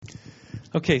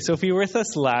Okay, so if you were with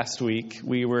us last week,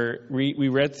 we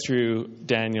read through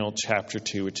Daniel chapter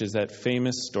 2, which is that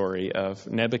famous story of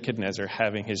Nebuchadnezzar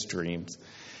having his dreams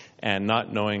and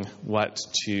not knowing what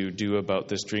to do about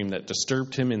this dream that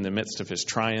disturbed him in the midst of his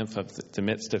triumph, of the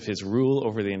midst of his rule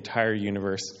over the entire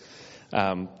universe.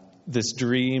 This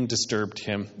dream disturbed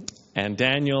him, and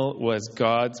Daniel was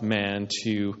God's man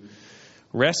to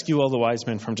rescue all the wise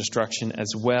men from destruction,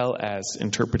 as well as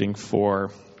interpreting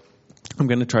for... I'm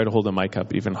going to try to hold the mic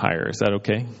up even higher. Is that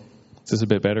okay? Is this a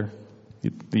bit better?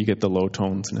 You get the low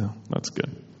tones now. That's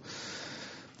good.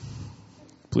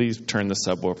 Please turn the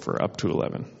subwoofer up to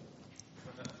 11.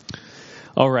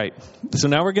 All right. So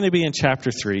now we're going to be in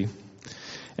chapter 3.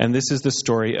 And this is the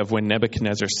story of when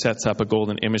Nebuchadnezzar sets up a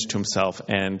golden image to himself.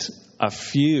 And a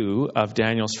few of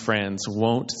Daniel's friends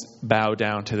won't bow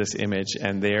down to this image.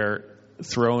 And they're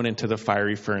thrown into the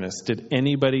fiery furnace. Did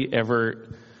anybody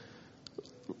ever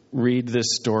read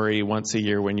this story once a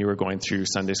year when you were going through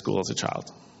Sunday school as a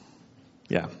child?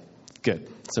 Yeah, good.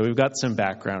 So we've got some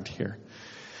background here.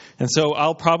 And so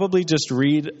I'll probably just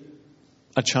read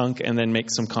a chunk and then make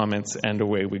some comments, and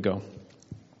away we go.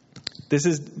 This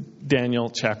is Daniel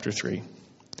chapter 3.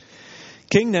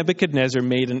 King Nebuchadnezzar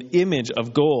made an image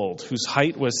of gold whose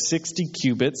height was 60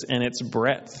 cubits and its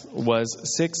breadth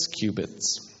was 6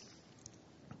 cubits.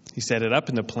 He set it up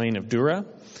in the plain of Dura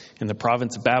in the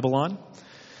province of Babylon.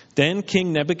 Then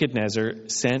King Nebuchadnezzar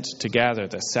sent to gather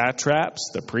the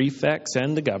satraps, the prefects,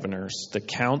 and the governors, the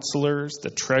counselors, the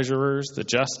treasurers, the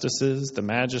justices, the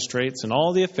magistrates, and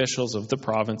all the officials of the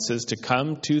provinces to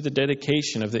come to the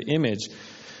dedication of the image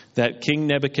that King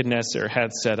Nebuchadnezzar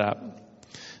had set up.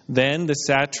 Then the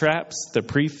satraps, the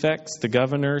prefects, the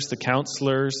governors, the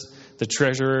counselors, the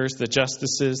treasurers, the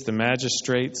justices, the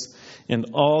magistrates, and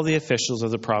all the officials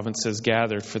of the provinces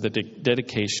gathered for the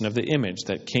dedication of the image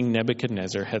that King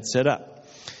Nebuchadnezzar had set up.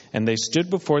 And they stood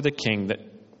before the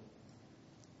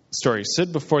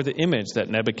image that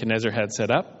Nebuchadnezzar had set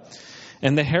up.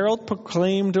 And the herald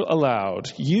proclaimed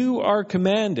aloud, "You are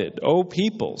commanded, O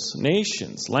peoples,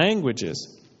 nations,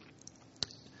 languages,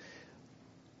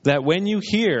 that when you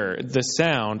hear the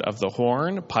sound of the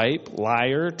horn, pipe,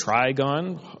 lyre,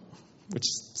 trigon," which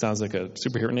sounds like a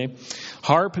superhero name,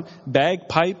 "harp,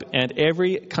 bagpipe, and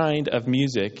every kind of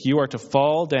music, you are to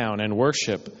fall down and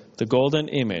worship the golden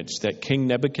image that King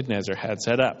Nebuchadnezzar had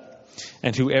set up.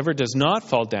 And whoever does not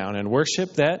fall down and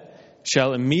worship that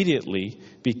shall immediately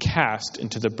be cast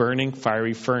into the burning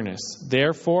fiery furnace.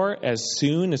 Therefore, as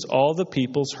soon as all the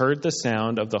peoples heard the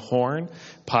sound of the horn,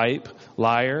 pipe,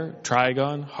 lyre,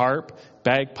 trigon, harp,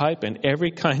 bagpipe, and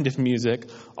every kind of music,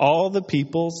 all the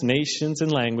peoples, nations,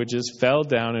 and languages fell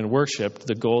down and worshipped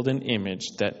the golden image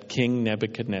that King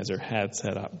Nebuchadnezzar had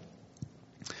set up."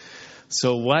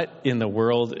 So what in the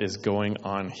world is going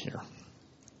on here?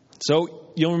 So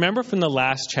you'll remember from the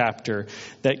last chapter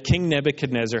that King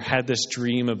Nebuchadnezzar had this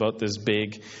dream about this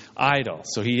big idol.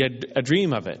 So he had a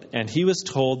dream of it, and he was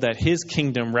told that his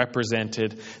kingdom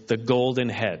represented the golden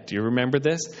head. Do you remember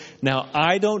this? Now,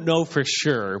 I don't know for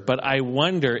sure, but I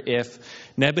wonder if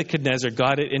Nebuchadnezzar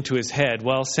got it into his head,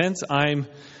 well, since I'm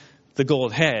the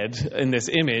gold head in this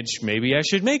image, maybe I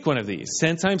should make one of these.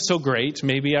 Since I'm so great,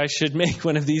 maybe I should make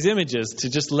one of these images to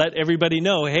just let everybody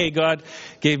know, hey, God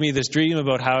gave me this dream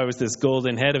about how I was this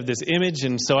golden head of this image,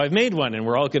 and so I've made one, and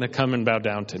we're all going to come and bow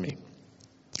down to me.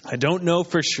 I don't know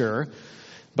for sure,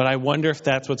 but I wonder if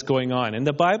that's what's going on. And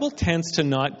the Bible tends to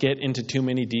not get into too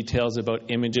many details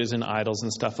about images and idols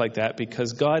and stuff like that,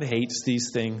 because God hates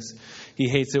these things. He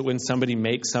hates it when somebody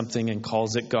makes something and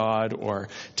calls it God, or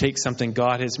takes something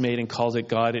God has made and calls it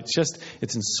God.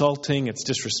 It's insulting. It's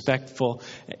disrespectful.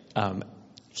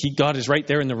 God is right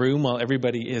there in the room while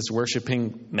everybody is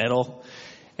worshiping metal.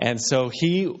 And so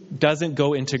he doesn't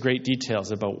go into great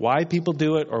details about why people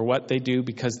do it or what they do,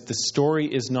 because the story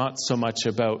is not so much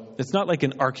about, it's not like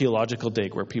an archaeological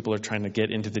dig where people are trying to get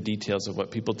into the details of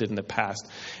what people did in the past.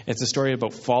 It's a story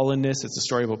about fallenness. It's a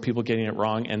story about people getting it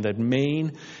wrong. And the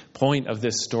main point of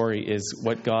this story is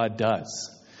what God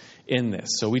does in this.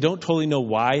 So we don't totally know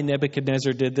why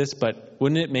Nebuchadnezzar did this, but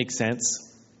wouldn't it make sense?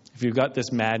 If you've got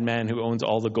this madman who owns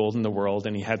all the gold in the world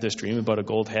and he had this dream about a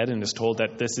gold head and is told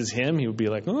that this is him, he would be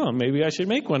like, oh, maybe I should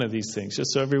make one of these things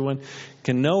just so everyone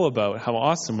can know about how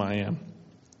awesome I am.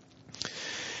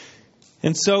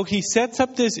 And so he sets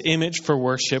up this image for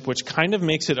worship, which kind of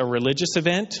makes it a religious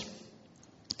event.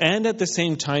 And at the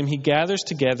same time, he gathers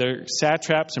together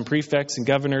satraps and prefects and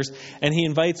governors, and he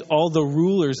invites all the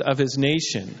rulers of his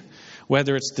nation,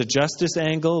 Whether it's the justice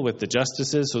angle with the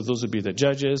justices, so those would be the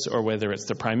judges, or whether it's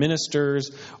the prime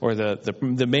ministers or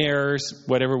the mayors,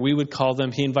 whatever we would call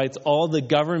them, he invites all the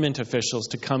government officials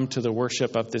to come to the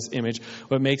worship of this image,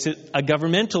 what makes it a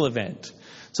governmental event.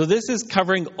 So this is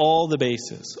covering all the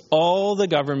bases. All the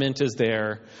government is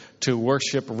there to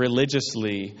worship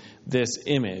religiously this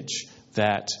image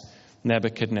that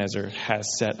Nebuchadnezzar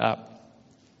has set up.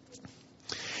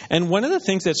 And one of the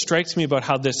things that strikes me about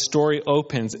how this story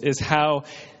opens is how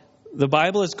the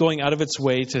Bible is going out of its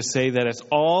way to say that it's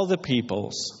all the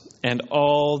peoples and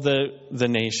all the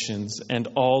nations and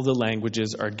all the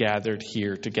languages are gathered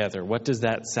here together. What does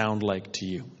that sound like to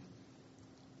you?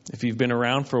 If you've been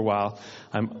around for a while,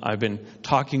 I've been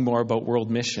talking more about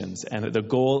world missions, and the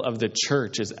goal of the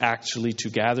church is actually to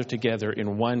gather together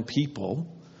in one people,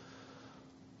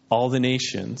 all the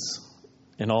nations,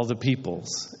 and all the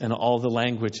peoples, and all the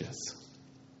languages.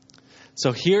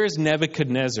 So here's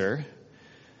Nebuchadnezzar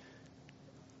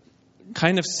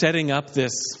kind of setting up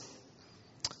this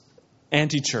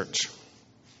anti-church,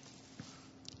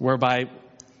 whereby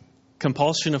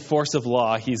compulsion of force of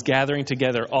law, he's gathering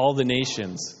together all the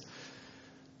nations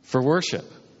for worship.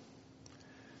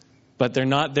 But they're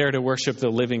not there to worship the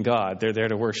living God. They're there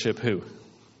to worship who?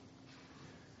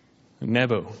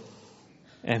 Nebu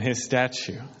and his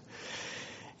statue.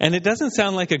 And it doesn't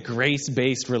sound like a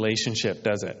grace-based relationship,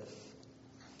 does it?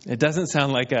 It doesn't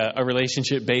sound like a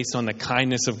relationship based on the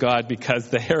kindness of God, because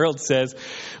the herald says,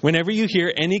 whenever you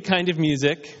hear any kind of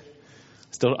music,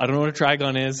 I don't know what a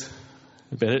trigon is,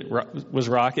 I bet it was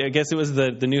rock. I guess it was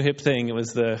the new hip thing. It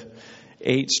was the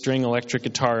 8-string electric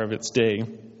guitar of its day.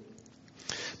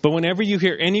 But whenever you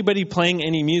hear anybody playing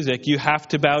any music, you have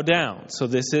to bow down. So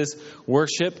this is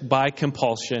worship by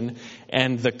compulsion.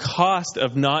 And the cost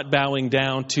of not bowing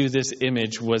down to this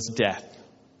image was death.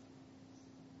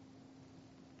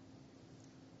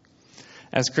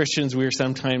 As Christians, we are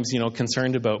sometimes,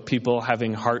 concerned about people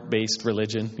having heart-based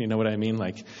religion. You know what I mean?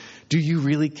 Like, do you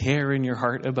really care in your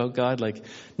heart about God? Like,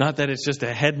 not that it's just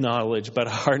a head knowledge, but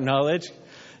a heart knowledge.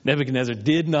 Nebuchadnezzar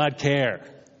did not care.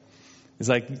 It's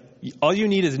like, all you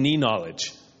need is knee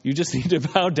knowledge. You just need to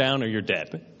bow down or you're dead.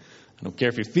 I don't care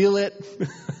if you feel it.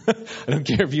 I don't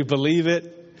care if you believe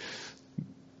it.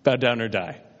 Bow down or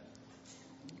die.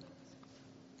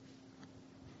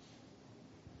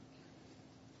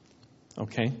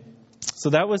 Okay?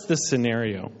 So that was the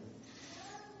scenario.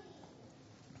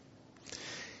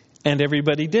 And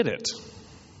everybody did it.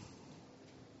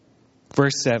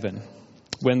 Verse 7.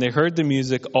 When they heard the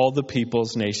music, all the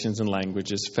peoples, nations, and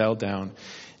languages fell down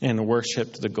and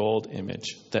worshipped the gold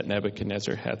image that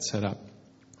Nebuchadnezzar had set up.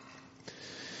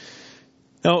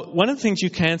 Now, one of the things you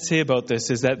can say about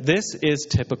this is that this is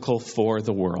typical for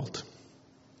the world.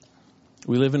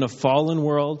 We live in a fallen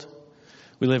world.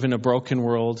 We live in a broken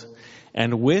world.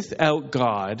 And without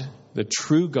God, the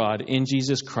true God in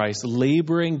Jesus Christ,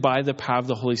 laboring by the power of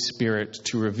the Holy Spirit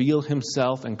to reveal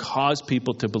himself and cause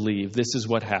people to believe, this is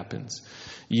what happens.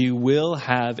 You will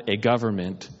have a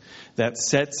government that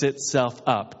sets itself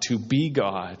up to be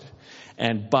God,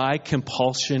 and by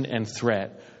compulsion and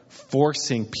threat,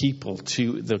 forcing people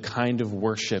to the kind of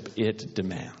worship it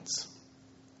demands.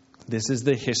 This is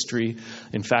the history,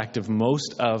 in fact, of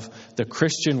most of the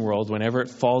Christian world. Whenever it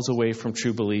falls away from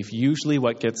true belief, usually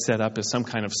what gets set up is some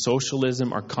kind of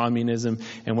socialism or communism,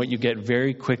 and what you get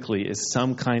very quickly is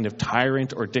some kind of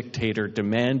tyrant or dictator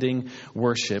demanding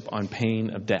worship on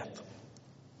pain of death.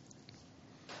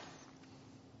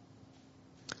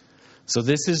 So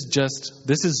this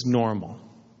is normal.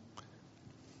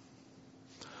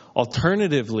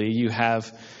 Alternatively, you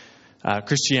have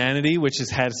Christianity, which has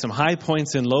had some high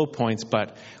points and low points,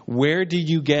 but where do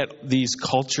you get these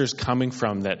cultures coming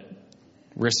from that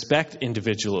respect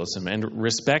individualism and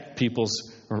respect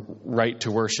people's right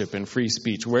to worship and free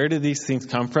speech? Where do these things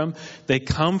come from? They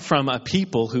come from a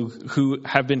people who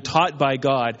have been taught by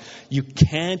God, you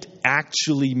can't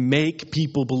actually make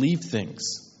people believe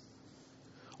things.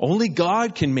 Only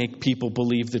God can make people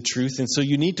believe the truth, and so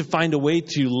you need to find a way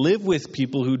to live with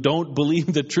people who don't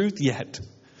believe the truth yet.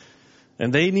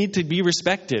 And they need to be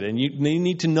respected, and they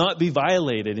need to not be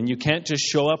violated. And you can't just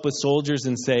show up with soldiers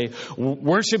and say,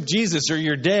 worship Jesus or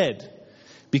you're dead.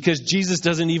 Because Jesus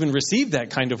doesn't even receive that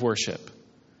kind of worship.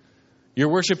 You're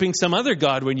worshiping some other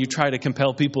God when you try to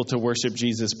compel people to worship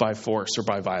Jesus by force or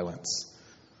by violence.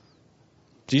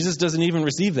 Jesus doesn't even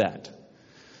receive that.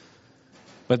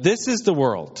 But this is the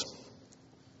world.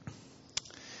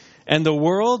 And the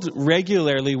world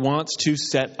regularly wants to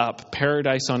set up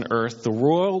paradise on earth. The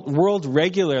world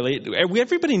regularly,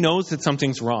 everybody knows that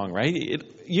something's wrong, right?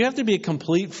 You have to be a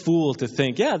complete fool to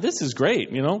think, yeah, this is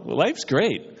great, life's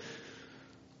great.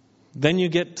 Then you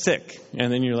get sick,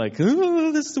 and then you're like,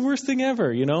 oh, this is the worst thing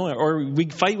ever, or we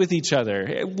fight with each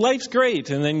other. Life's great.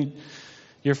 And then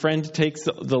your friend takes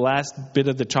the last bit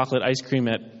of the chocolate ice cream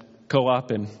at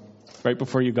Co-op and right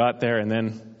before you got there, and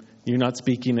then you're not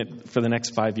speaking it for the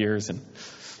next 5 years. And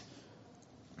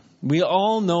we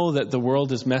all know that the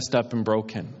world is messed up and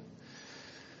broken.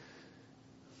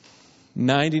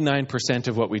 99%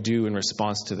 of what we do in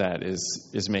response to that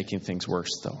is making things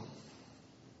worse, though.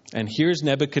 And here's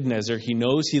Nebuchadnezzar. He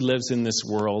knows he lives in this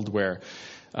world where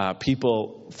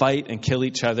people fight and kill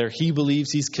each other. He believes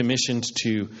he's commissioned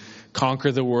to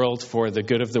conquer the world for the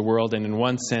good of the world. And in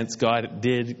one sense, God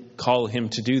did call him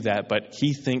to do that. But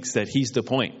he thinks that he's the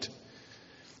point,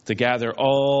 to gather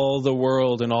all the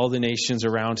world and all the nations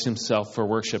around himself for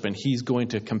worship. And he's going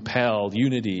to compel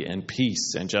unity and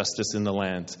peace and justice in the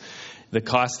land. The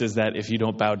cost is that if you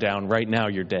don't bow down right now,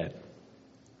 you're dead.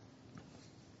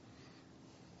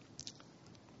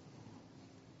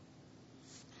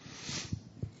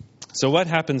 So what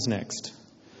happens next?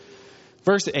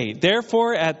 Verse 8,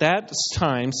 therefore at that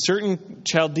time certain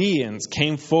Chaldeans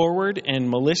came forward and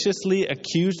maliciously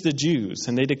accused the Jews,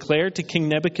 and they declared to King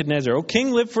Nebuchadnezzar, O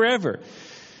king, live forever.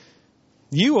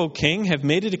 You, O king, have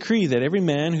made a decree that every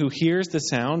man who hears the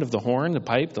sound of the horn, the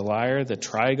pipe, the lyre, the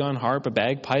trigon, harp, a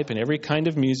bagpipe, and every kind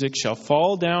of music shall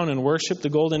fall down and worship the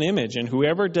golden image, and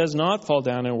whoever does not fall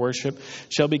down and worship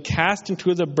shall be cast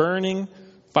into the burning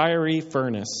fiery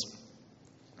furnace.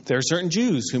 There are certain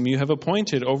Jews whom you have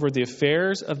appointed over the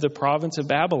affairs of the province of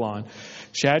Babylon,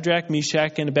 Shadrach,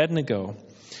 Meshach, and Abednego.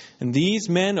 And these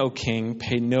men, O king,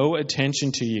 pay no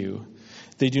attention to you.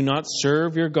 They do not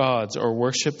serve your gods or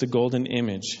worship the golden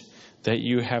image that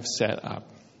you have set up.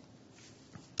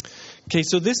 Okay,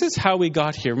 so this is how we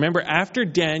got here. Remember, after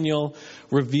Daniel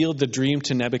revealed the dream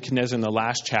to Nebuchadnezzar in the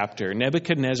last chapter,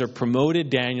 Nebuchadnezzar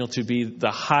promoted Daniel to be the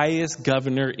highest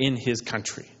governor in his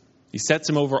country. He sets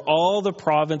him over all the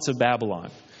province of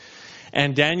Babylon.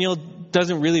 And Daniel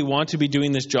doesn't really want to be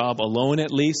doing this job alone,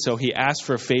 at least, so he asks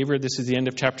for a favor. This is the end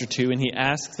of chapter 2, and he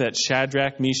asks that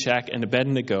Shadrach, Meshach, and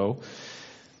Abednego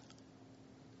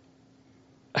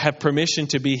have permission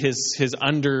to be his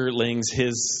underlings.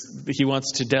 He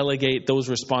wants to delegate those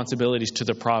responsibilities to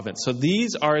the province. So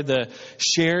these are the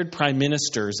shared prime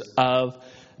ministers of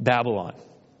Babylon.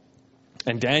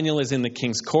 And Daniel is in the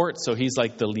king's court, so he's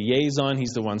like the liaison.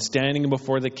 He's the one standing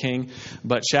before the king.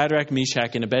 But Shadrach,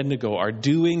 Meshach, and Abednego are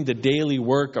doing the daily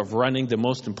work of running the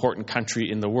most important country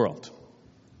in the world,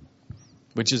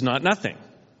 which is not nothing.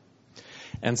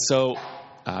 And so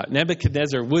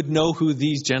Nebuchadnezzar would know who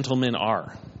these gentlemen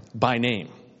are by name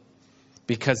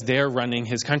because they're running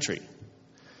his country.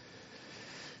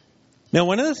 Now,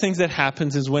 one of the things that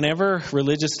happens is whenever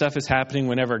religious stuff is happening,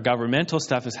 whenever governmental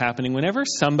stuff is happening, whenever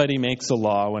somebody makes a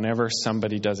law, whenever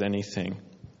somebody does anything,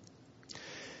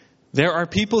 there are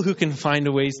people who can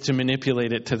find ways to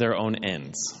manipulate it to their own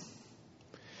ends.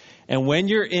 And when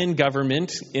you're in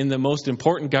government, in the most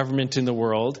important government in the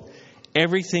world,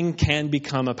 everything can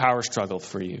become a power struggle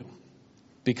for you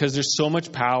because there's so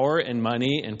much power and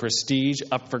money and prestige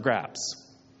up for grabs.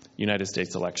 United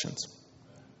States elections.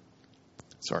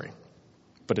 Sorry.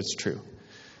 But it's true.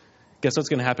 Guess what's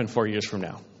going to happen 4 years from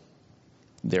now?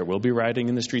 There will be rioting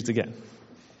in the streets again.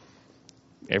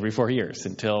 Every 4 years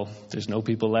until there's no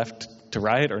people left to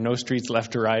riot or no streets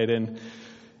left to riot in.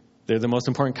 They're the most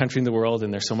important country in the world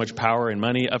and there's so much power and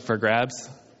money up for grabs.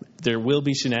 There will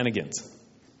be shenanigans,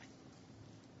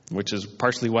 which is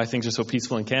partially why things are so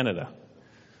peaceful in Canada.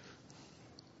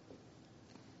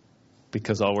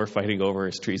 Because all we're fighting over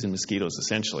is trees and mosquitoes,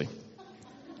 essentially.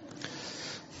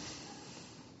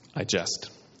 I jest.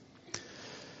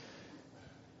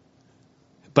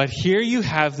 But here you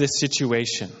have this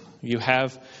situation. You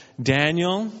have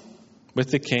Daniel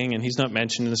with the king, and he's not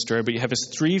mentioned in the story, but you have his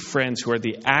 3 friends who are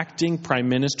the acting prime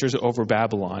ministers over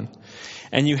Babylon.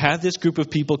 And you have this group of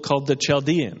people called the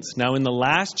Chaldeans. Now, in the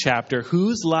last chapter,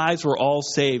 whose lives were all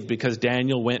saved because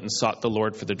Daniel went and sought the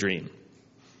Lord for the dream?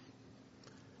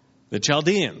 The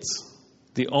Chaldeans.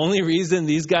 The only reason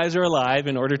these guys are alive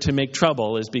in order to make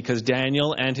trouble is because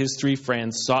Daniel and his 3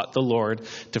 friends sought the Lord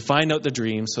to find out the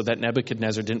dream so that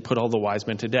Nebuchadnezzar didn't put all the wise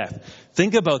men to death.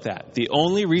 Think about that. The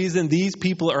only reason these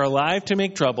people are alive to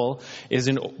make trouble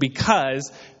is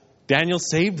because Daniel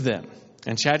saved them.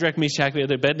 And Shadrach, Meshach,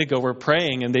 and Abednego were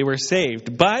praying and they were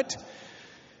saved. But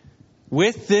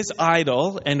with this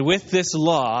idol and with this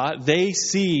law, they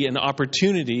see an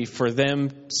opportunity for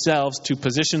themselves to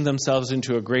position themselves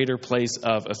into a greater place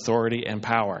of authority and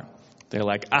power. They're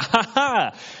like,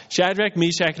 ah, Shadrach,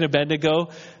 Meshach, and Abednego,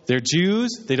 they're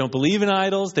Jews. They don't believe in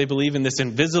idols. They believe in this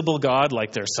invisible God,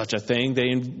 like there's such a thing.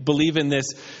 They believe in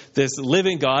this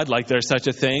living God, like there's such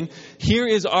a thing. Here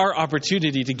is our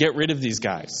opportunity to get rid of these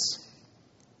guys.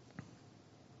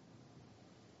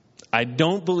 I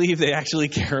don't believe they actually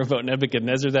care about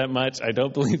Nebuchadnezzar that much. I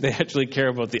don't believe they actually care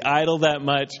about the idol that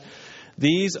much.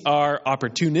 These are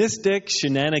opportunistic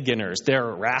shenaniganers. They're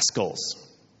rascals.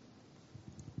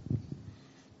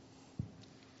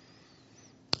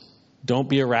 Don't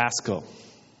be a rascal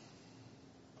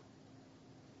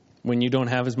when you don't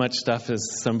have as much stuff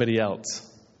as somebody else.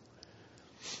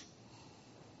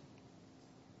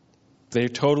 They're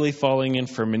totally falling in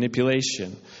for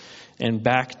manipulation and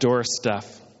backdoor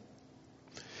stuff.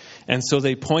 And so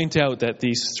they point out that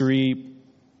these three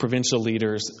provincial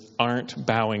leaders aren't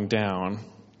bowing down,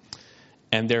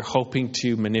 and they're hoping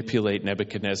to manipulate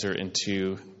Nebuchadnezzar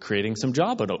into creating some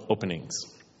job openings.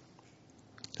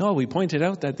 Oh, we pointed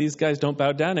out that these guys don't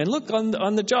bow down. And look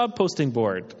on the job posting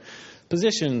board.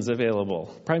 Positions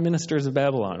available. Prime Ministers of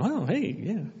Babylon. Well, hey,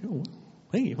 yeah.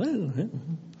 Hey, well,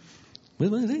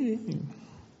 hey.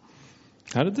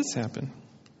 How did this happen?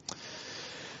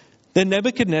 Then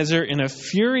Nebuchadnezzar, in a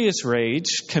furious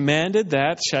rage, commanded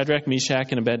that Shadrach,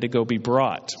 Meshach, and Abednego be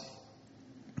brought.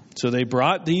 So they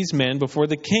brought these men before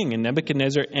the king, and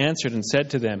Nebuchadnezzar answered and said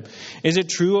to them, "Is it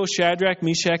true, O Shadrach,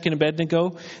 Meshach, and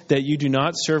Abednego, that you do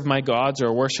not serve my gods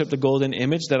or worship the golden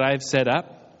image that I have set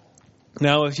up?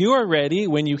 Now, if you are ready,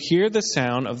 when you hear the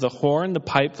sound of the horn, the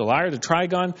pipe, the lyre, the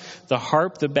trigon, the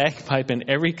harp, the bagpipe, and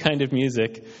every kind of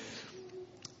music,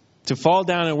 to fall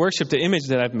down and worship the image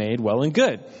that I've made, well and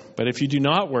good. But if you do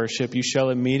not worship, you shall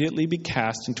immediately be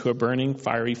cast into a burning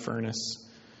fiery furnace.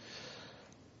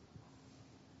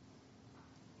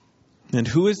 And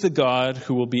who is the God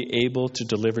who will be able to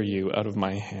deliver you out of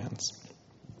my hands?"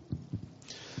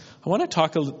 I want to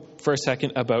talk for a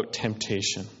second about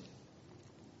temptation.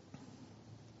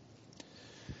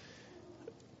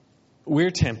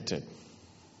 We're tempted.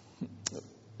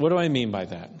 What do I mean by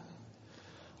that?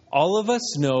 All of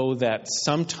us know that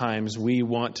sometimes we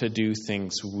want to do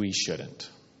things we shouldn't.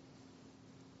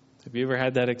 Have you ever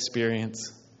had that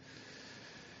experience?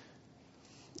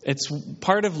 It's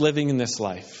part of living in this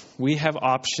life. We have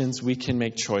options, we can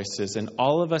make choices, and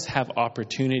all of us have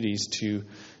opportunities to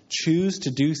choose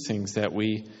to do things that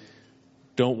we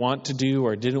don't want to do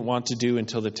or didn't want to do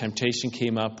until the temptation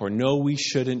came up, or know we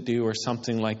shouldn't do, or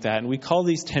something like that. And we call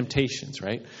these temptations,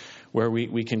 right? Where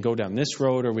we can go down this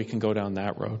road or we can go down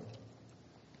that road.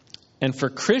 And for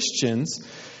Christians,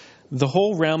 the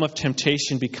whole realm of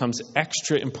temptation becomes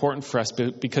extra important for us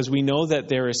because we know that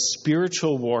there is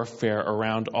spiritual warfare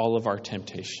around all of our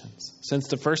temptations. Since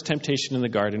the first temptation in the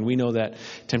garden, we know that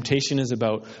temptation is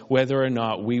about whether or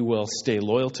not we will stay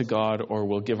loyal to God or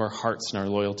will give our hearts and our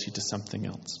loyalty to something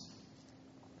else.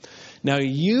 Now,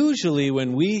 usually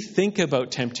when we think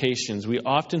about temptations, we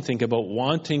often think about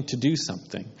wanting to do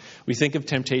something. We think of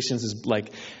temptations as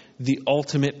like the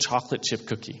ultimate chocolate chip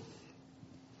cookie.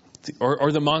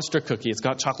 Or the monster cookie. It's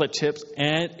got chocolate chips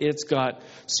and it's got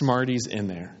Smarties in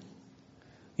there.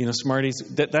 You know, Smarties.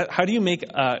 How do you make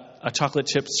a chocolate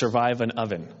chip survive an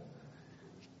oven?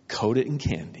 Coat it in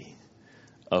candy.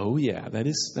 Oh yeah, that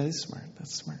is smart.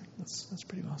 That's smart. That's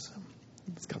pretty awesome.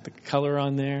 It's got the color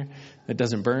on there. It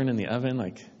doesn't burn in the oven.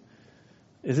 Like,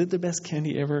 is it the best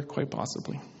candy ever? Quite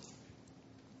possibly.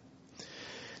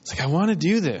 It's like, I want to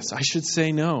do this. I should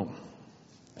say no.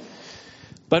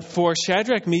 But for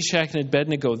Shadrach, Meshach, and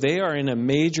Abednego, they are in a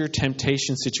major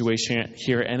temptation situation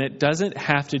here, and it doesn't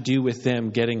have to do with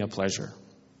them getting a pleasure.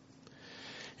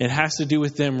 It has to do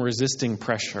with them resisting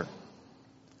pressure.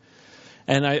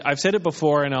 And I've said it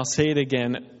before, and I'll say it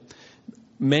again.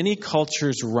 Many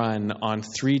cultures run on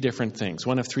three different things,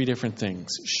 one of three different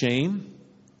things. Shame,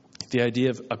 the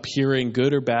idea of appearing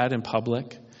good or bad in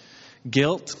public.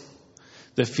 Guilt,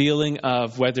 the feeling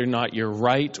of whether or not you're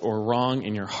right or wrong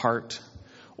in your heart.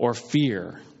 Or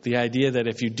fear, the idea that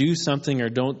if you do something or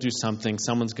don't do something,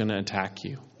 someone's going to attack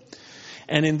you.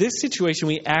 And in this situation,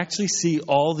 we actually see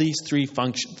all these three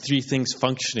things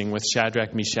functioning with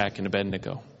Shadrach, Meshach, and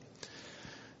Abednego.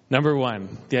 Number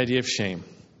one, the idea of shame.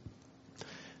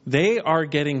 They are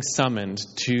getting summoned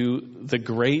to the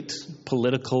great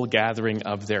political gathering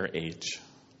of their age,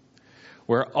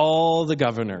 where all the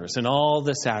governors and all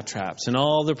the satraps and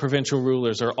all the provincial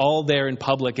rulers are all there in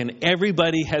public, and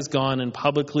everybody has gone and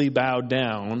publicly bowed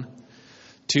down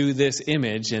to this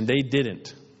image, and they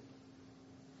didn't.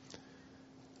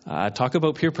 Talk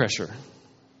about peer pressure.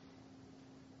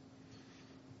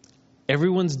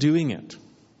 Everyone's doing it.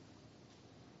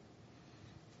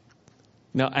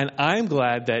 Now, and I'm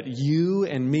glad that you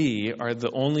and me are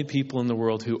the only people in the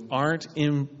world who aren't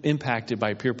impacted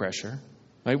by peer pressure.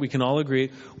 Right? We can all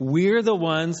agree. We're the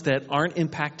ones that aren't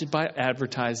impacted by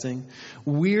advertising.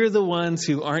 We're the ones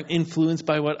who aren't influenced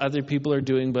by what other people are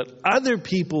doing, but other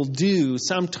people do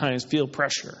sometimes feel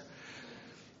pressure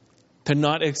to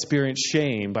not experience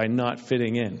shame by not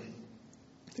fitting in.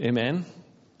 Amen?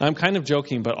 I'm kind of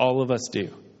joking, but all of us do.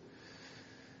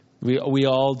 We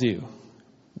all do.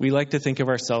 We like to think of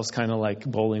ourselves kind of like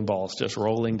bowling balls, just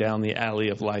rolling down the alley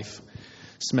of life,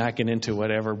 smacking into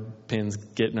whatever pins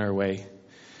get in our way.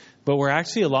 But we're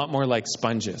actually a lot more like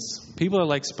sponges. People are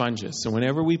like sponges. So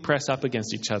whenever we press up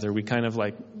against each other, we kind of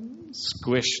like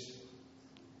squish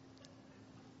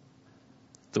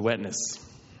the wetness.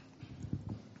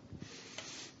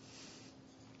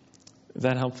 Is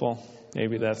that helpful?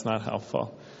 Maybe that's not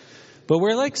helpful. But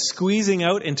we're like squeezing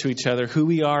out into each other who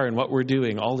we are and what we're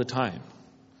doing all the time.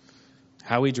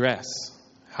 How we dress,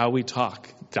 how we talk,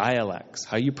 dialects,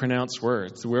 how you pronounce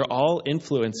words. We're all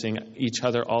influencing each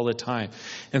other all the time.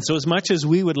 And so as much as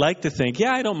we would like to think,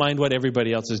 yeah, I don't mind what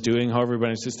everybody else is doing, how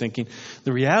everybody's just thinking,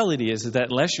 the reality is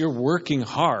that unless you're working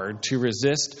hard to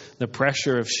resist the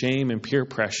pressure of shame and peer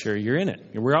pressure, you're in it.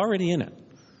 We're already in it.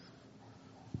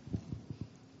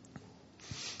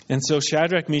 And so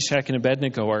Shadrach, Meshach, and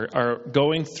Abednego are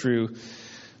going through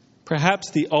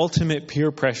perhaps the ultimate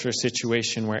peer pressure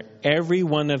situation where every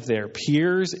one of their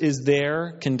peers is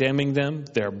there condemning them,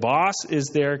 their boss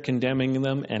is there condemning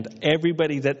them, and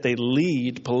everybody that they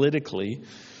lead politically,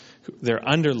 their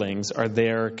underlings, are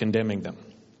there condemning them.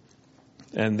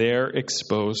 And they're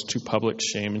exposed to public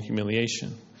shame and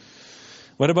humiliation.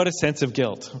 What about a sense of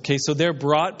guilt? Okay, so they're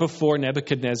brought before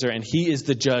Nebuchadnezzar, and he is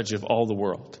the judge of all the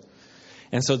world.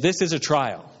 And so this is a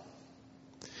trial.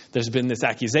 There's been this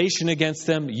accusation against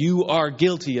them. You are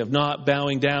guilty of not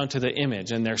bowing down to the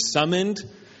image. And they're summoned,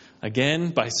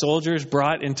 again, by soldiers,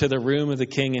 brought into the room of the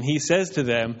king. And he says to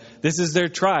them, this is their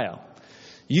trial.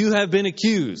 You have been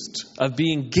accused of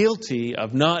being guilty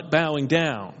of not bowing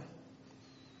down.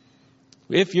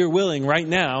 If you're willing right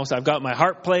now, so I've got my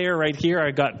harp player right here.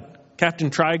 I've got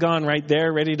Captain Trigon right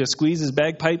there, ready to squeeze his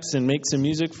bagpipes and make some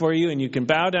music for you. And you can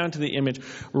bow down to the image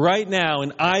right now,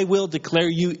 and I will declare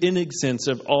you innocent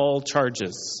of all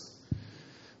charges.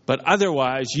 But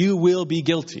otherwise, you will be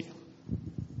guilty.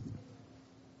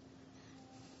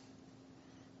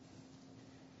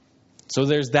 So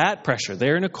there's that pressure.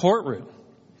 They're in a courtroom.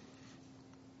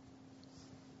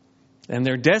 And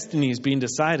their destiny is being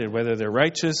decided, whether they're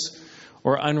righteous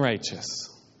or unrighteous.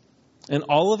 And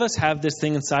all of us have this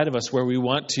thing inside of us where we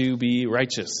want to be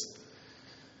righteous.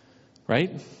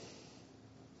 Right?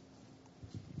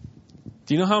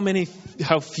 Do you know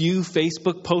how few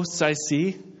Facebook posts I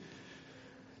see?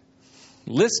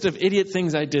 List of idiot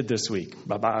things I did this week.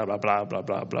 Blah, blah, blah, blah, blah,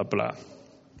 blah, blah, blah.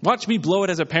 Watch me blow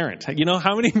it as a parent. You know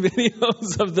how many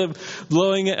videos of them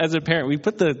blowing it as a parent? We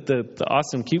put the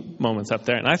awesome, cute moments up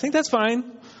there, and I think that's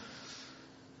fine.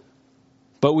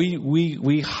 But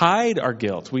we hide our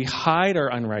guilt. We hide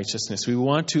our unrighteousness. We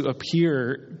want to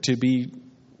appear to be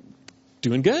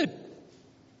doing good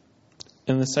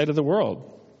in the sight of the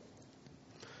world.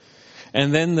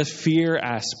 And then the fear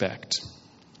aspect.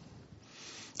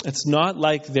 It's not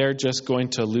like they're just going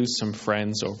to lose some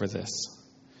friends over this.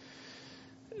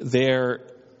 They're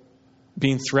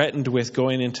being threatened with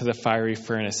going into the fiery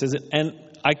furnace. And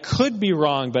I could be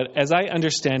wrong, but as I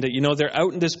understand it, they're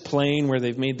out in this plain where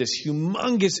they've made this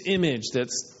humongous image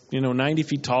that's, 90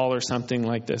 feet tall or something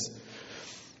like this.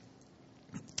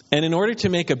 And in order to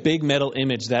make a big metal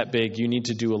image that big, you need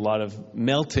to do a lot of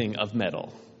melting of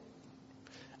metal.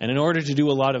 And in order to do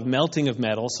a lot of melting of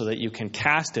metal so that you can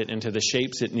cast it into the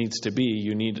shapes it needs to be,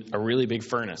 you need a really big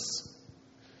furnace.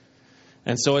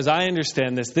 And so as I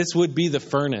understand this would be the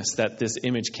furnace that this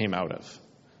image came out of.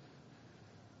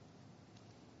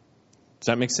 Does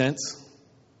that make sense?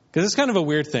 Because it's kind of a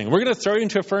weird thing. We're going to throw you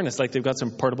into a furnace, like they've got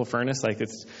some portable furnace, like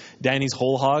it's Danny's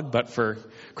Whole Hog, but for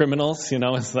criminals.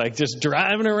 It's like just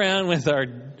driving around with our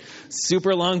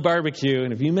super long barbecue,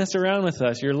 and if you mess around with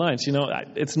us, your lunch.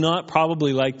 It's not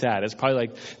probably like that. It's probably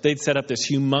like they'd set up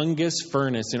this humongous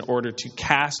furnace in order to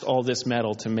cast all this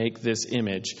metal to make this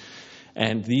image.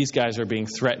 And these guys are being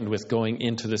threatened with going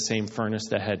into the same furnace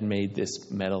that had made this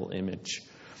metal image.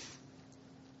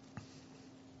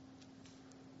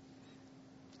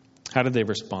 How did they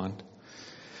respond?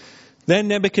 Then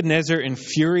Nebuchadnezzar, in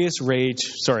furious rage,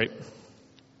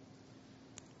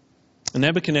 And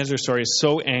Nebuchadnezzar, is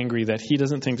so angry that he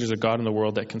doesn't think there's a God in the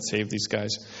world that can save these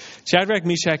guys. Shadrach,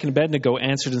 Meshach, and Abednego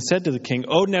answered and said to the king,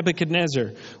 "O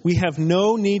Nebuchadnezzar, we have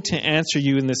no need to answer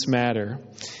you in this matter.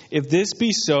 If this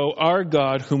be so, our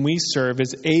God, whom we serve,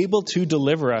 is able to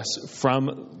deliver us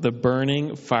from the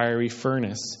burning fiery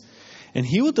furnace. And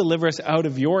he will deliver us out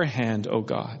of your hand, O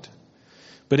God.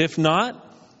 But if not,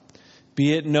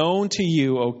 be it known to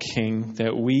you, O king,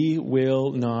 that we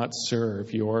will not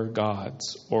serve your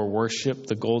gods or worship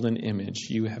the golden image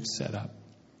you have set up."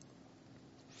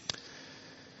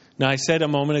 Now, I said a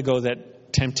moment ago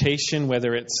that temptation,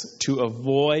 whether it's to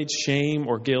avoid shame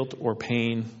or guilt or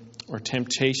pain, or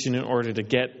temptation in order to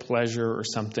get pleasure or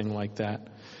something like that,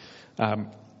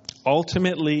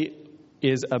 ultimately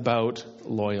is about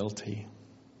loyalty.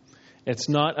 It's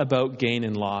not about gain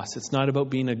and loss. It's not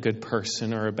about being a good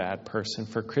person or a bad person.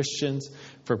 For Christians,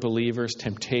 for believers,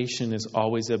 temptation is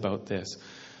always about this.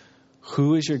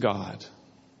 Who is your God?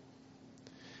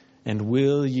 And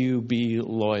will you be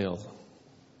loyal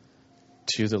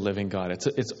to the living God?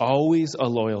 It's always a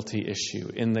loyalty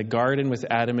issue. In the garden with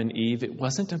Adam and Eve, it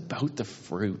wasn't about the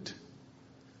fruit.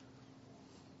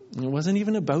 It wasn't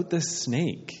even about the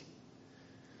snake.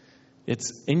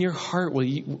 It's in your heart, will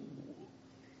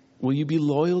you be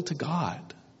loyal to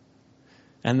God?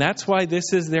 And that's why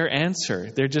this is their answer.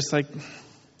 They're just like,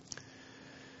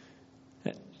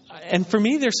 and for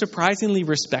me, they're surprisingly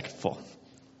respectful.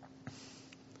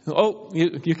 Oh,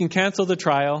 you can cancel the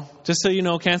trial. Just so you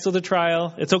know, cancel the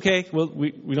trial. It's okay.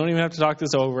 We don't even have to talk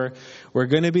this over. We're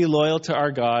going to be loyal to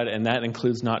our God, and that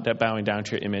includes not bowing down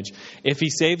to your image. If he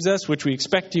saves us, which we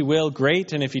expect he will,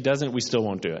 great. And if he doesn't, we still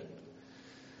won't do it.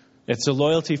 It's a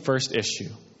loyalty first issue.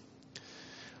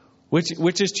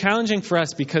 Which is challenging for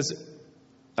us because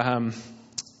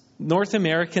North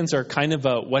Americans are kind of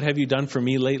a what have you done for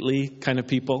me lately kind of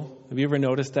people. Have you ever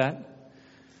noticed that?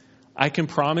 I can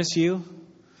promise you,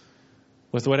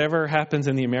 with whatever happens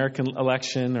in the American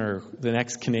election or the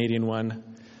next Canadian one,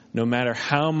 no matter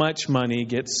how much money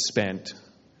gets spent,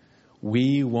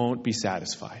 we won't be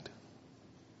satisfied.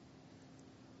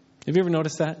 Have you ever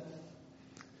noticed that?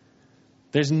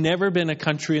 There's never been a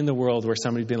country in the world where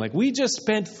somebody's been like, we just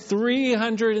spent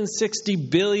 $360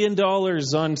 billion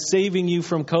on saving you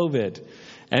from COVID.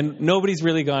 And nobody's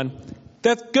really gone,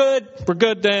 that's good. We're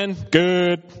good then.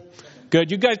 Good.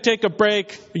 You guys take a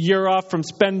break, a year off from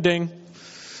spending.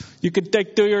 You could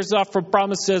take 2 years off from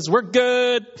promises. We're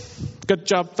good. Good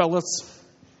job, fellas.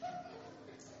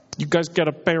 You guys get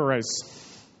a pay raise.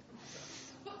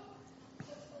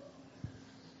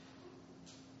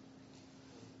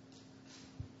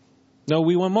 No,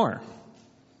 we want more.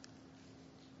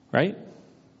 Right?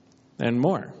 And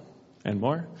more. And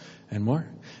more. And more.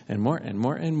 And more. And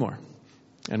more. And more.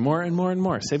 And more and more and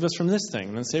more. Save us from this thing.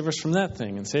 And then save us from that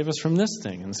thing. And save us from this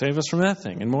thing. And save us from that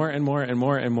thing. And more and more and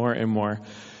more and more and more.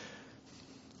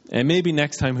 And maybe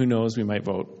next time, who knows, we might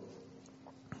vote.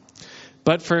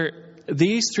 But for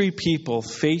these three people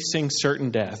facing certain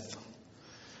death,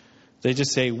 they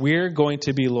just say, we're going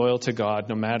to be loyal to God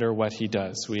no matter what he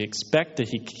does. We expect that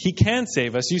he can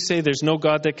save us. You say there's no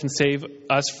God that can save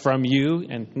us from you.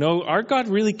 And no, our God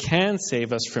really can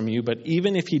save us from you. But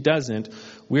even if he doesn't,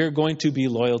 we're going to be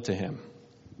loyal to him.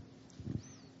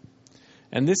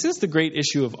 And this is the great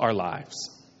issue of our lives.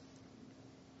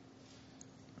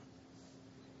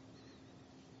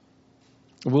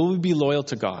 Will we be loyal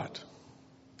to God?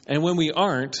 And when we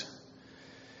aren't,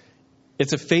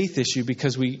 it's a faith issue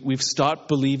because we've stopped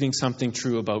believing something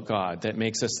true about God that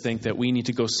makes us think that we need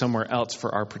to go somewhere else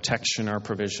for our protection, our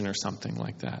provision, or something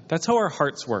like that. That's how our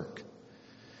hearts work.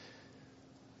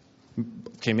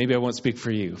 Okay, maybe I won't speak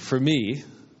for you. For me,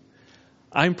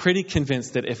 I'm pretty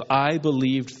convinced that if I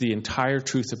believed the entire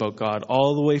truth about God,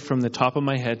 all the way from the top of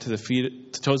my head to the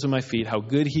toes of my feet, how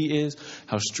good he is,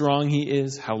 how strong he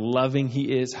is, how loving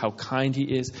he is, how kind he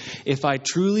is, if I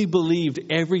truly believed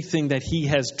everything that he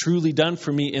has truly done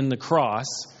for me in the cross,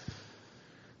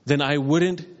 then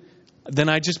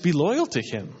I'd just be loyal to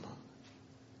him.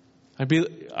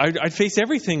 I'd face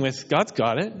everything with, God's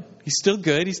got it. He's still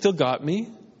good. He still got me.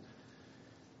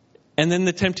 And then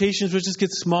the temptations would just get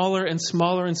smaller and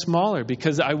smaller and smaller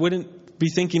because I wouldn't be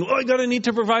thinking, I need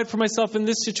to provide for myself in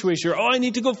this situation. Or, I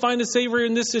need to go find a savior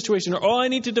in this situation. Or, I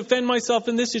need to defend myself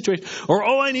in this situation. Or,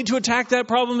 I need to attack that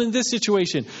problem in this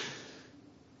situation.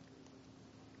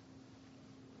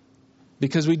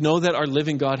 Because we know that our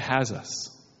living God has us.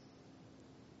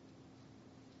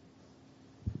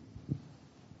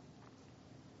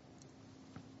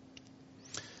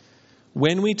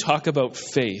 When we talk about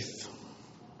faith,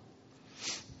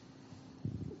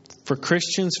 for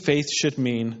Christians, faith should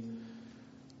mean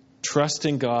trust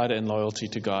in God and loyalty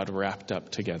to God wrapped up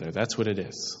together. That's what it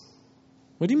is.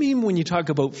 What do you mean when you talk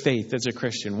about faith as a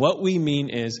Christian? What we mean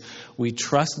is we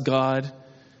trust God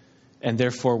and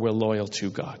therefore we're loyal to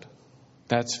God.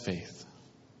 That's faith.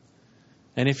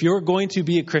 And if you're going to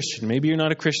be a Christian, maybe you're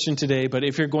not a Christian today, but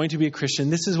if you're going to be a Christian,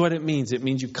 this is what it means. It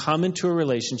means you come into a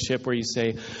relationship where you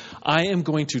say, I am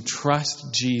going to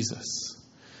trust Jesus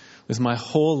with my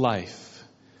whole life.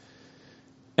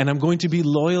 And I'm going to be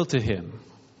loyal to him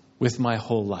with my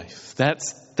whole life.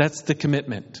 That's the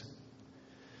commitment.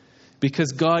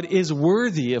 Because God is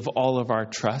worthy of all of our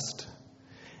trust,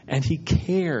 and he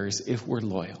cares if we're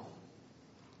loyal.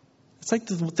 It's like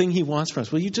the thing he wants from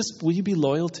us. Will you be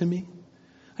loyal to me?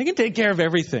 I can take care of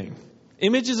everything.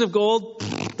 Images of gold,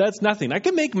 that's nothing. I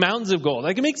can make mountains of gold.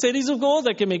 I can make cities of gold.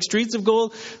 I can make streets of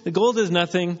gold. The gold is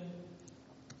nothing.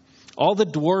 All the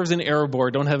dwarves in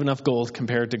Erebor don't have enough gold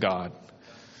compared to God.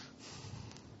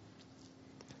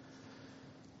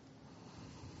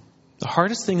 The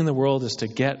hardest thing in the world is to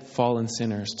get fallen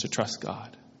sinners to trust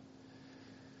God.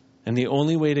 And the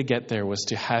only way to get there was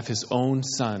to have his own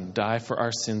son die for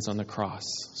our sins on the cross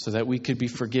so that we could be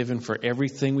forgiven for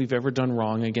everything we've ever done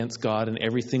wrong against God and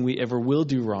everything we ever will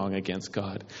do wrong against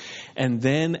God. And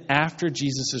then after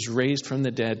Jesus is raised from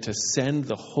the dead, to send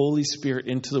the Holy Spirit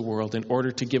into the world in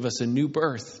order to give us a new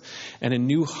birth and a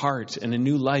new heart and a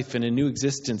new life and a new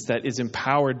existence that is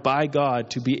empowered by God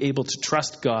to be able to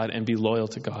trust God and be loyal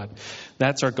to God.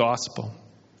 That's our gospel.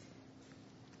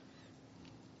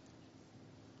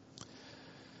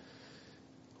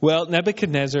 Well,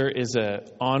 Nebuchadnezzar is an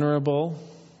honorable,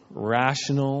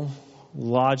 rational,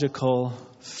 logical,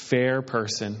 fair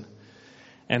person.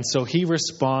 And so he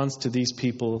responds to these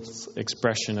people's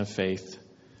expression of faith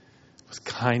with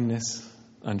kindness,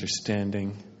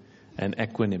 understanding, and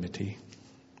equanimity,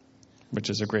 which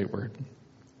is a great word.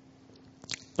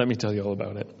 Let me tell you all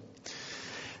about it.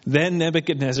 Then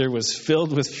Nebuchadnezzar was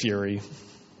filled with fury,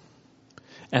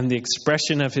 and the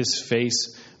expression of his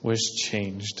face was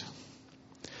changed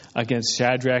against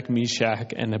Shadrach,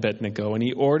 Meshach, and Abednego. And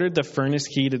he ordered the furnace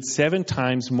heated 7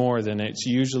 times more than it's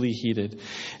usually heated.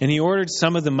 And he ordered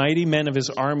some of the mighty men of his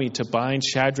army to bind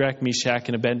Shadrach, Meshach,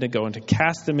 and Abednego and to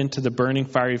cast them into the burning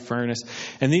fiery furnace.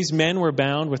 And these men were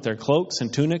bound with their cloaks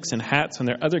and tunics and hats and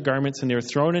their other garments, and they were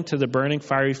thrown into the burning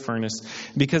fiery furnace.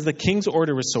 Because the king's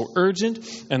order was so urgent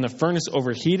and the furnace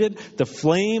overheated, the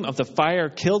flame of the fire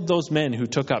killed those men who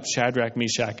took up Shadrach,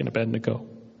 Meshach, and Abednego.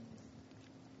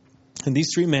 And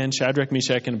these 3 men, Shadrach,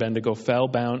 Meshach, and Abednego, fell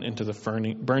bound into the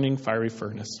burning fiery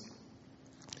furnace.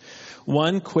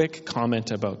 One quick comment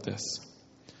about this.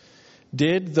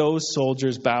 Did those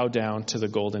soldiers bow down to the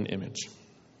golden image?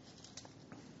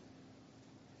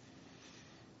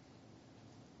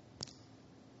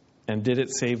 And did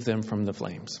it save them from the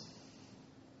flames?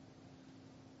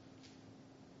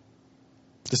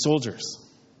 The soldiers.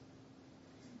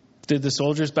 Did the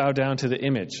soldiers bow down to the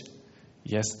image?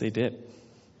 Yes, they did.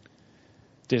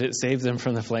 Did it save them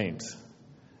from the flames?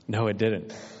 No, it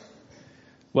didn't.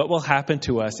 What will happen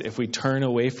to us if we turn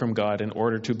away from God in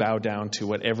order to bow down to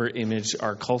whatever image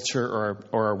our culture or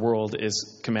our world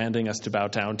is commanding us to bow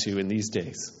down to in these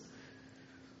days?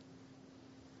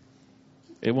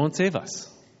 It won't save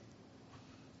us.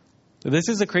 This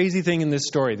is a crazy thing in this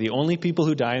story. The only people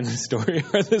who die in this story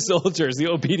are the soldiers, the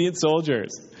obedient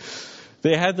soldiers.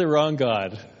 They had the wrong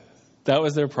God. That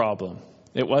was their problem.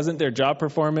 It wasn't their job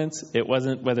performance. It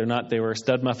wasn't whether or not they were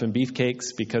stud muffin beefcakes,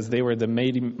 because they were the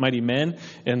mighty men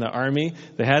in the army.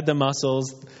 They had the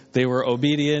muscles. They were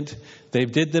obedient. They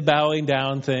did the bowing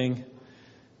down thing.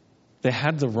 They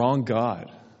had the wrong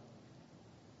God.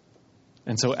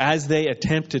 And so as they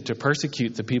attempted to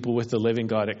persecute the people with the living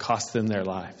God, it cost them their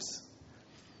lives.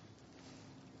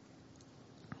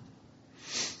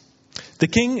 The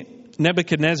king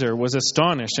Nebuchadnezzar was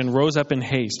astonished and rose up in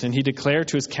haste, and he declared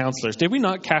to his counselors, "Did we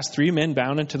not cast 3 men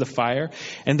bound into the fire?"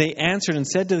 And they answered and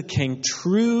said to the king,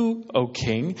 "True, O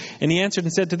king." And he answered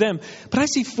and said to them, "But I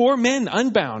see 4 men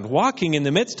unbound, walking in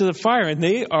the midst of the fire, and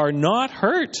they are not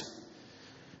hurt.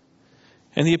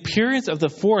 And the appearance of the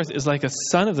 4th is like a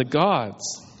son of the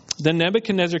gods." Then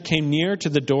Nebuchadnezzar came near to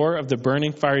the door of the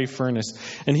burning fiery furnace,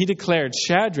 and he declared,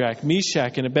 "Shadrach,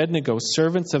 Meshach, and Abednego,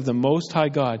 servants of the Most High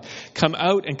God, come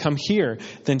out and come here."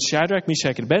 Then Shadrach,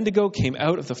 Meshach, and Abednego came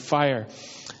out of the fire,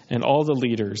 and all the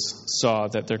leaders saw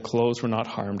that their clothes were not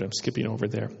harmed. I'm skipping over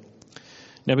there.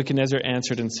 Nebuchadnezzar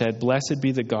answered and said, "Blessed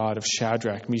be the God of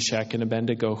Shadrach, Meshach, and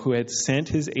Abednego, who had sent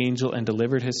his angel and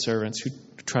delivered his servants who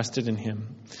trusted in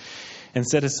him. and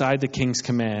set aside the king's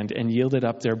command and yielded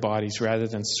up their bodies rather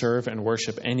than serve and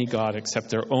worship any god except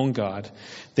their own God.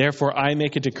 Therefore I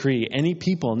make a decree, any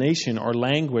people, nation, or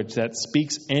language that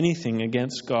speaks anything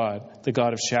against God, the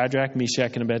God of Shadrach,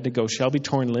 Meshach, and Abednego, shall be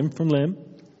torn limb from limb,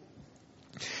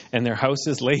 and their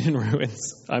houses laid in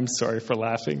ruins. I'm sorry for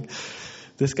laughing.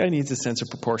 This guy needs a sense of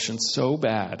proportion so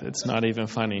bad, it's not even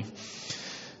funny.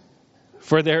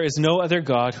 For there is no other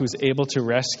God who is able to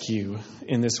rescue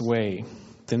in this way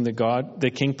than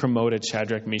the king promoted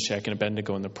Shadrach, Meshach, and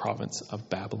Abednego in the province of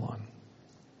Babylon.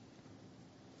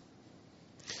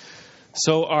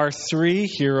 So our three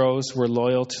heroes were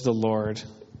loyal to the Lord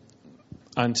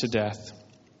unto death.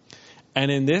 And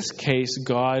in this case,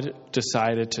 God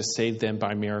decided to save them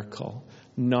by miracle.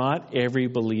 Not every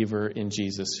believer in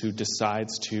Jesus who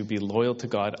decides to be loyal to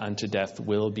God unto death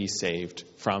will be saved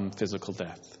from physical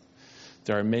death.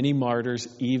 There are many martyrs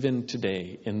even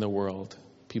today in the world.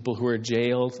 People who are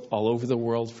jailed all over the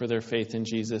world for their faith in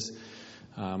Jesus.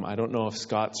 I don't know if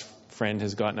Scott's friend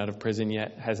has gotten out of prison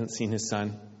yet, hasn't seen his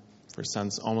son for his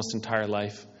son's almost entire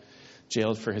life,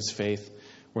 jailed for his faith.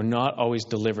 We're not always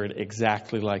delivered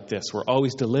exactly like this. We're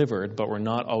always delivered, but we're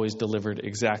not always delivered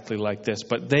exactly like this.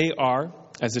 But they are,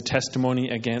 as a testimony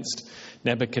against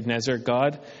Nebuchadnezzar.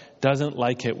 God doesn't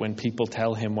like it when people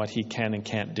tell him what he can and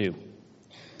can't do.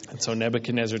 And so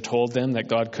Nebuchadnezzar told them that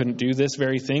God couldn't do this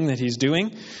very thing that he's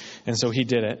doing. And so he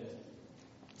did it.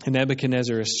 And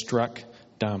Nebuchadnezzar is struck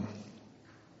dumb.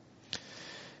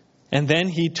 And then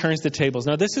he turns the tables.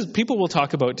 Now this is, people will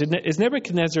talk about, is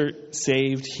Nebuchadnezzar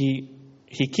saved?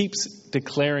 He keeps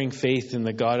declaring faith in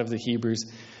the God of the Hebrews.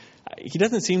 He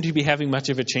doesn't seem to be having much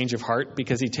of a change of heart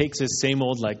because he takes his same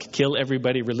old, kill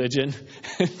everybody religion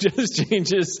and just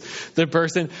changes the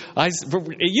person.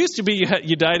 It used to be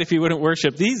you died if you wouldn't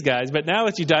worship these guys, but now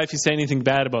it's you die if you say anything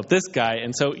bad about this guy.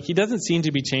 And so he doesn't seem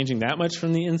to be changing that much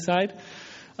from the inside.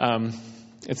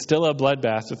 It's still a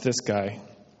bloodbath with this guy,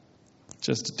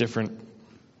 just a different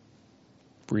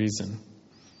reason.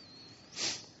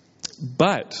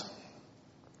 But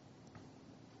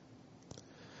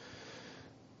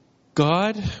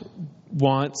God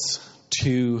wants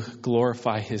to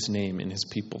glorify his name in his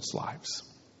people's lives.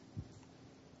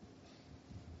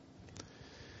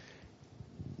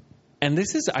 And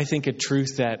this is, I think, a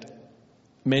truth that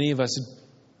many of us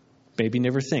maybe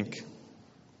never think.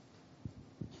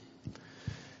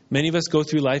 Many of us go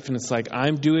through life and it's like,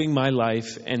 I'm doing my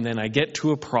life and then I get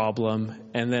to a problem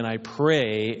and then I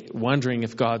pray wondering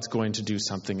if God's going to do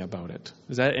something about it.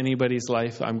 Is that anybody's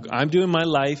life? I'm doing my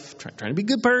life, trying to be a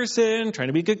good person, trying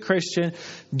to be a good Christian,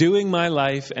 doing my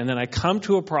life, and then I come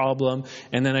to a problem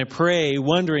and then I pray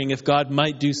wondering if God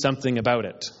might do something about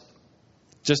it.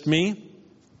 Just me?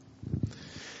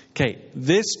 Okay,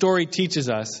 this story teaches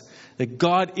us that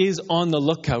God is on the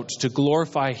lookout to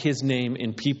glorify his name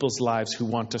in people's lives who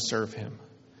want to serve him.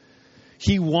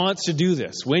 He wants to do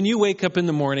this. When you wake up in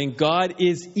the morning, God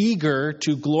is eager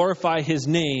to glorify his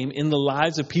name in the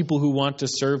lives of people who want to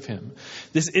serve him.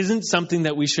 This isn't something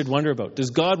that we should wonder about.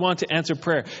 Does God want to answer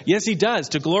prayer? Yes, he does,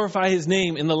 to glorify his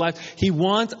name in the life. He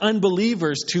wants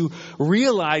unbelievers to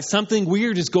realize something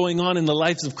weird is going on in the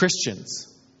lives of Christians.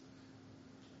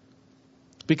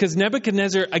 Because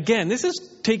Nebuchadnezzar, again, this is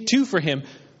take two for him,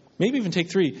 maybe even take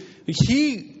three.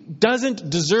 He doesn't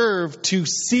deserve to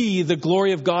see the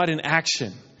glory of God in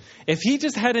action. If he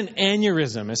just had an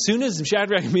aneurysm, as soon as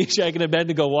Shadrach, Meshach, and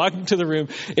Abednego walked into the room,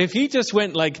 if he just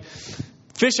went like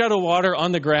fish out of water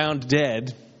on the ground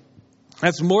dead,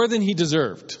 that's more than he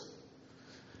deserved.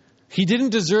 He didn't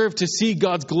deserve to see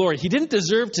God's glory. He didn't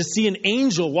deserve to see an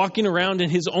angel walking around in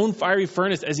his own fiery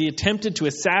furnace as he attempted to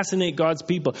assassinate God's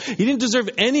people. He didn't deserve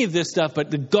any of this stuff,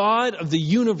 but the God of the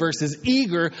universe is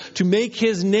eager to make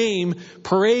his name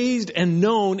praised and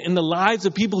known in the lives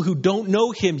of people who don't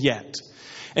know him yet.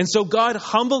 And so God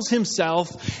humbles himself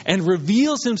and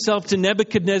reveals himself to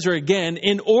Nebuchadnezzar again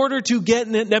in order to get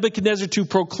Nebuchadnezzar to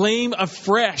proclaim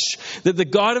afresh that the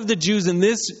God of the Jews in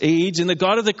this age and the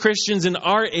God of the Christians in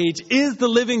our age is the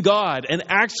living God and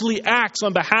actually acts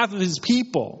on behalf of his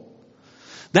people.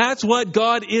 That's what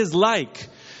God is like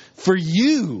for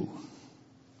you.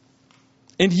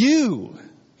 And you.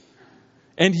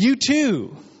 And you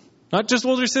too. Not just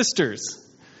older sisters.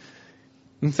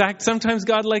 In fact, sometimes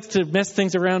God likes to mess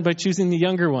things around by choosing the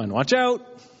younger one. Watch out.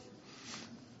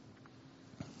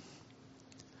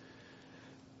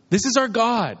 This is our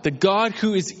God, the God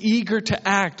who is eager to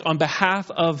act on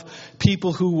behalf of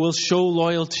people who will show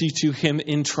loyalty to him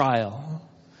in trial.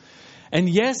 And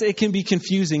yes, it can be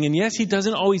confusing. And yes, he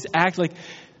doesn't always act like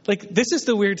this is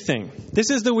the weird thing.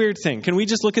 This is the weird thing. Can we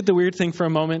just look at the weird thing for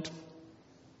a moment?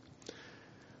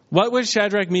 What was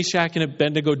Shadrach, Meshach, and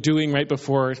Abednego doing right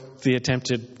before the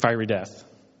attempted fiery death?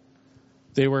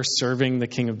 They were serving the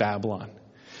king of Babylon.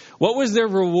 What was their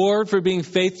reward for being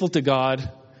faithful to God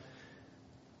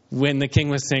when the king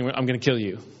was saying, I'm going to kill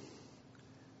you?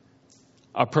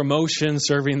 A promotion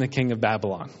serving the king of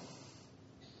Babylon.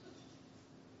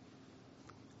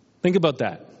 Think about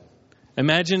that.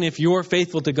 Imagine if you're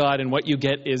faithful to God and what you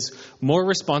get is more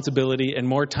responsibility and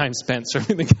more time spent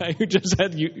serving the guy who just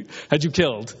had you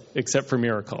killed, except for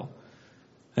miracle.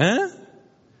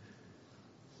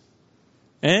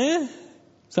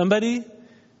 Somebody?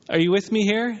 Are you with me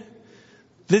here?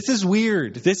 This is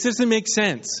weird. This doesn't make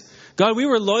sense. God, we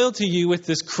were loyal to you with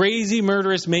this crazy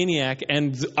murderous maniac,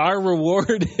 and our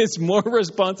reward is more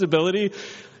responsibility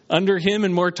under him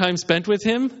and more time spent with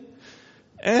him?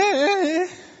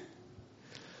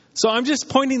 So I'm just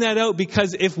pointing that out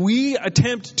because if we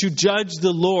attempt to judge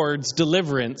the Lord's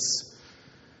deliverance,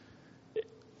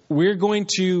 we're going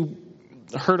to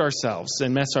hurt ourselves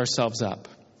and mess ourselves up.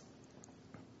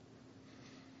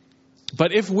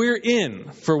 But if we're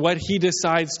in for what he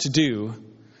decides to do,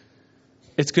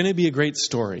 it's going to be a great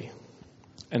story.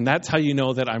 And that's how you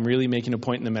know that I'm really making a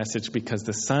point in the message, because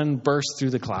the sun bursts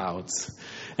through the clouds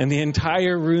and the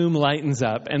entire room lightens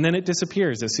up, and then it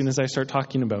disappears as soon as I start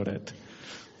talking about it.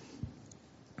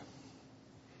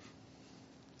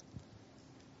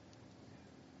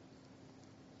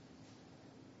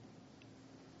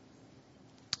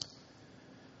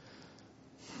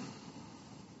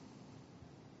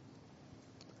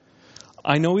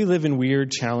 I know we live in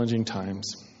weird, challenging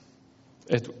times.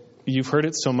 You've heard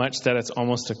it so much that it's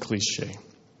almost a cliche.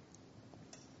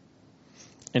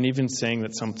 And even saying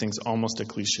that something's almost a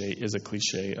cliche is a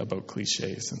cliche about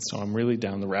cliches. And so I'm really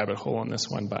down the rabbit hole on this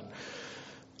one. But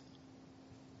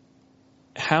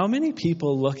how many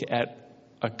people look at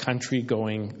a country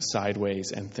going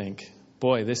sideways and think,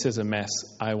 boy, this is a mess.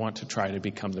 I want to try to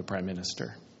become the prime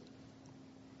minister?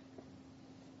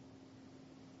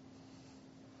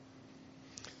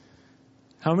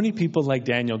 How many people like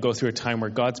Daniel go through a time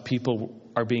where God's people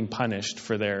are being punished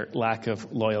for their lack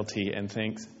of loyalty and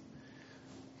think,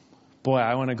 boy,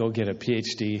 I want to go get a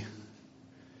PhD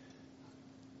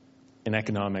in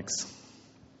economics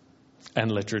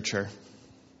and literature,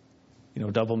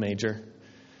 double major,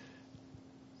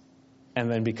 and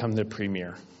then become the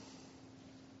premier?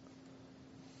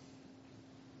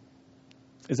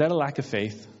 Is that a lack of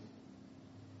faith?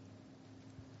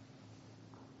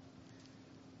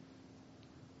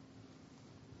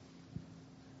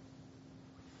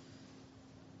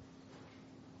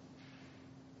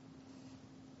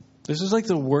 This was like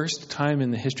the worst time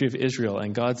in the history of Israel,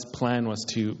 and God's plan was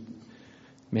to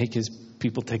make his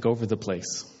people take over the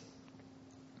place.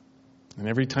 And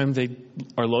every time they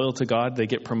are loyal to God, they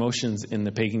get promotions in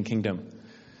the pagan kingdom.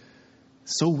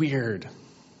 So weird.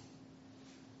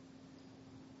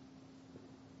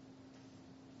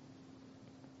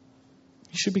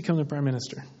 You should become the prime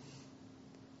minister.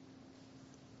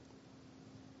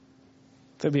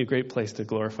 That'd be a great place to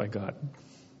glorify God.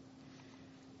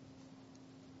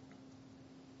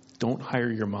 Don't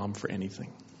hire your mom for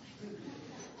anything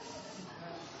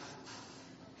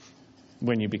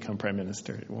when you become prime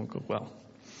minister. It won't go well.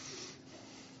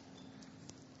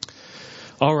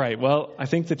 All right, well, I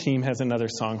think the team has another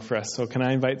song for us, so can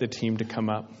I invite the team to come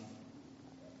up?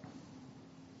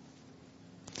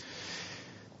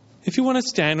 If you want to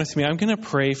stand with me, I'm going to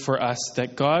pray for us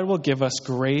that God will give us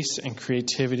grace and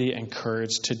creativity and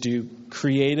courage to do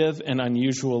creative and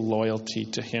unusual loyalty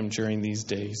to him during these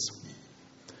days.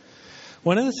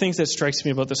 One of the things that strikes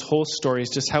me about this whole story is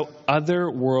just how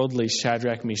otherworldly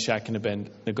Shadrach, Meshach, and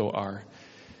Abednego are.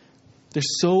 They're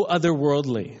so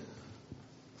otherworldly.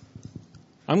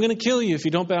 I'm going to kill you if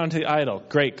you don't bow down to the idol.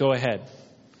 Great, go ahead.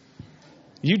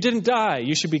 You didn't die.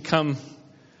 You should become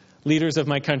leaders of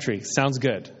my country. Sounds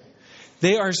good.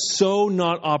 They are so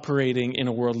not operating in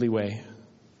a worldly way.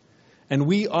 And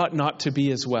we ought not to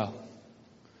be as well.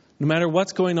 No matter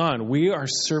what's going on, we are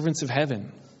servants of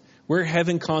heaven. We're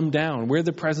heaven come down. We're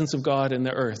the presence of God in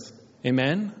the earth.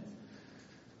 Amen?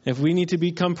 If we need to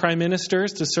become prime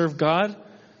ministers to serve God,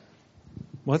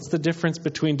 what's the difference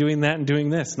between doing that and doing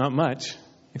this? Not much,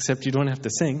 except you don't have to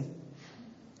sing.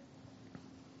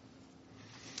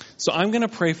 So I'm going to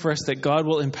pray for us that God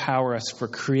will empower us for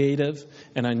creative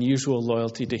and unusual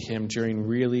loyalty to him during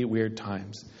really weird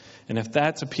times. And if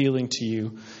that's appealing to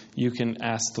you, you can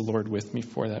ask the Lord with me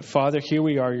for that. Father, here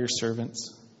we are, your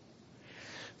servants.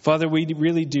 Father, we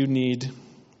really do need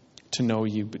to know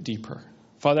you deeper.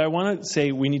 Father, I want to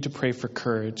say we need to pray for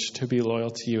courage to be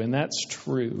loyal to you, and that's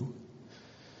true.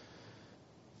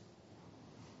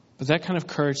 But that kind of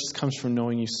courage just comes from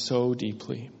knowing you so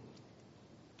deeply.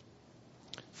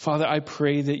 Father, I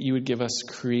pray that you would give us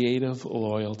creative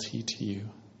loyalty to you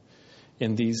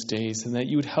in these days, and that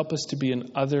you would help us to be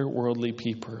an otherworldly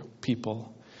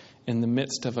people in the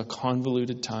midst of a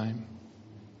convoluted time.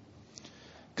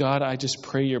 God, I just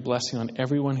pray your blessing on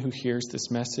everyone who hears this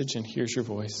message and hears your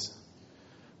voice.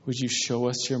 Would you show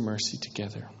us your mercy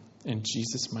together? In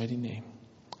Jesus' mighty name,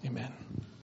 amen.